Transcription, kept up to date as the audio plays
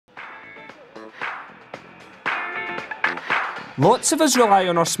Lots of us rely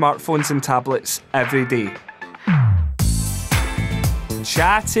on our smartphones and tablets every day.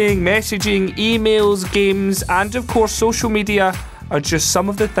 Chatting, messaging, emails, games, and of course social media are just some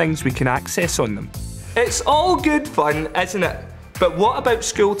of the things we can access on them. It's all good fun, isn't it? But what about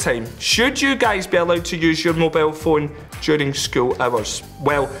school time? Should you guys be allowed to use your mobile phone during school hours?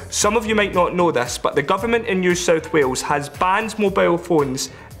 Well, some of you might not know this, but the government in New South Wales has banned mobile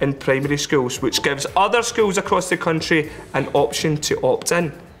phones in primary schools, which gives other schools across the country an option to opt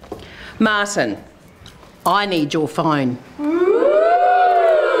in. Martin, I need your phone.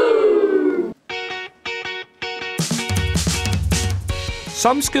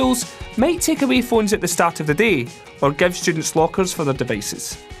 Some schools might take away phones at the start of the day or give students lockers for their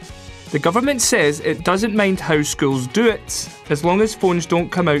devices. The government says it doesn't mind how schools do it, as long as phones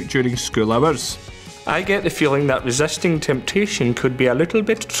don't come out during school hours. I get the feeling that resisting temptation could be a little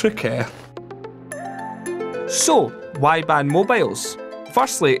bit tricky. So, why ban mobiles?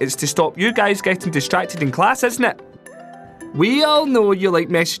 Firstly, it's to stop you guys getting distracted in class, isn't it? We all know you like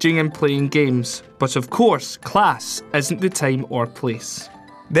messaging and playing games, but of course, class isn't the time or place.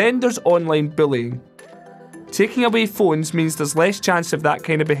 Then there's online bullying. Taking away phones means there's less chance of that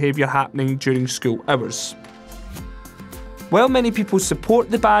kind of behaviour happening during school hours. While many people support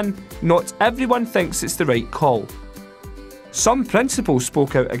the ban, not everyone thinks it's the right call. Some principals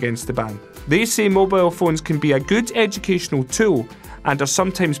spoke out against the ban. They say mobile phones can be a good educational tool and are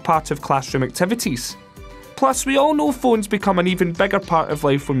sometimes part of classroom activities. Plus, we all know phones become an even bigger part of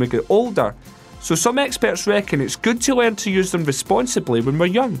life when we get older, so some experts reckon it's good to learn to use them responsibly when we're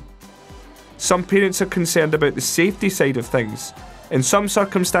young. Some parents are concerned about the safety side of things. In some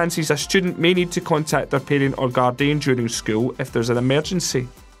circumstances, a student may need to contact their parent or guardian during school if there's an emergency.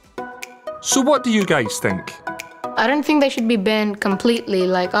 So what do you guys think? I don't think they should be banned completely.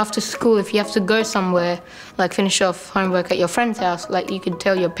 Like after school, if you have to go somewhere, like finish off homework at your friend's house, like you could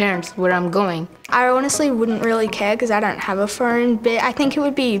tell your parents where I'm going. I honestly wouldn't really care because I don't have a phone, but I think it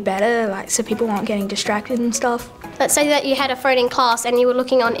would be better, like so people aren't getting distracted and stuff. Let's say that you had a phone in class and you were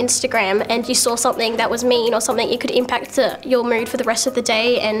looking on Instagram and you saw something that was mean or something, it could impact your mood for the rest of the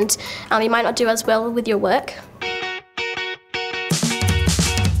day, and you might not do as well with your work.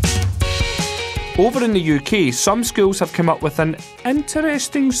 Over in the UK, some schools have come up with an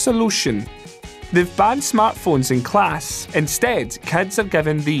interesting solution. They've banned smartphones in class. Instead, kids are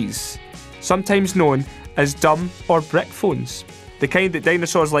given these, sometimes known as dumb or brick phones, the kind that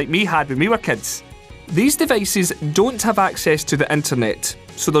dinosaurs like me had when we were kids. These devices don't have access to the internet,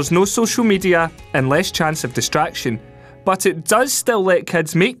 so there's no social media and less chance of distraction, but it does still let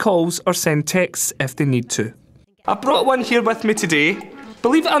kids make calls or send texts if they need to. I brought one here with me today.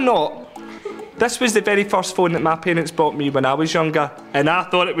 Believe it or not, this was the very first phone that my parents bought me when I was younger, and I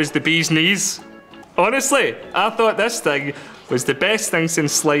thought it was the bee's knees. Honestly, I thought this thing was the best thing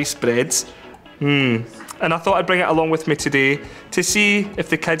since sliced breads. And I thought I'd bring it along with me today to see if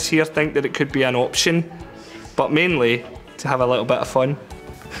the kids here think that it could be an option, but mainly to have a little bit of fun.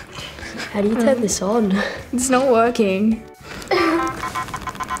 How do you turn this on? It's not working.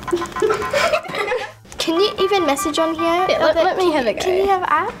 Can you even message on here? Yeah, let me have a go. Can you have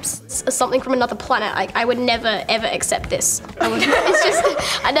apps? It's something from another planet. I would never, ever accept this. It's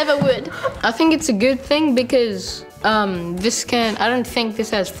just, I never would. I think it's a good thing because I don't think this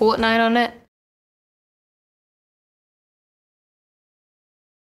has Fortnite on it.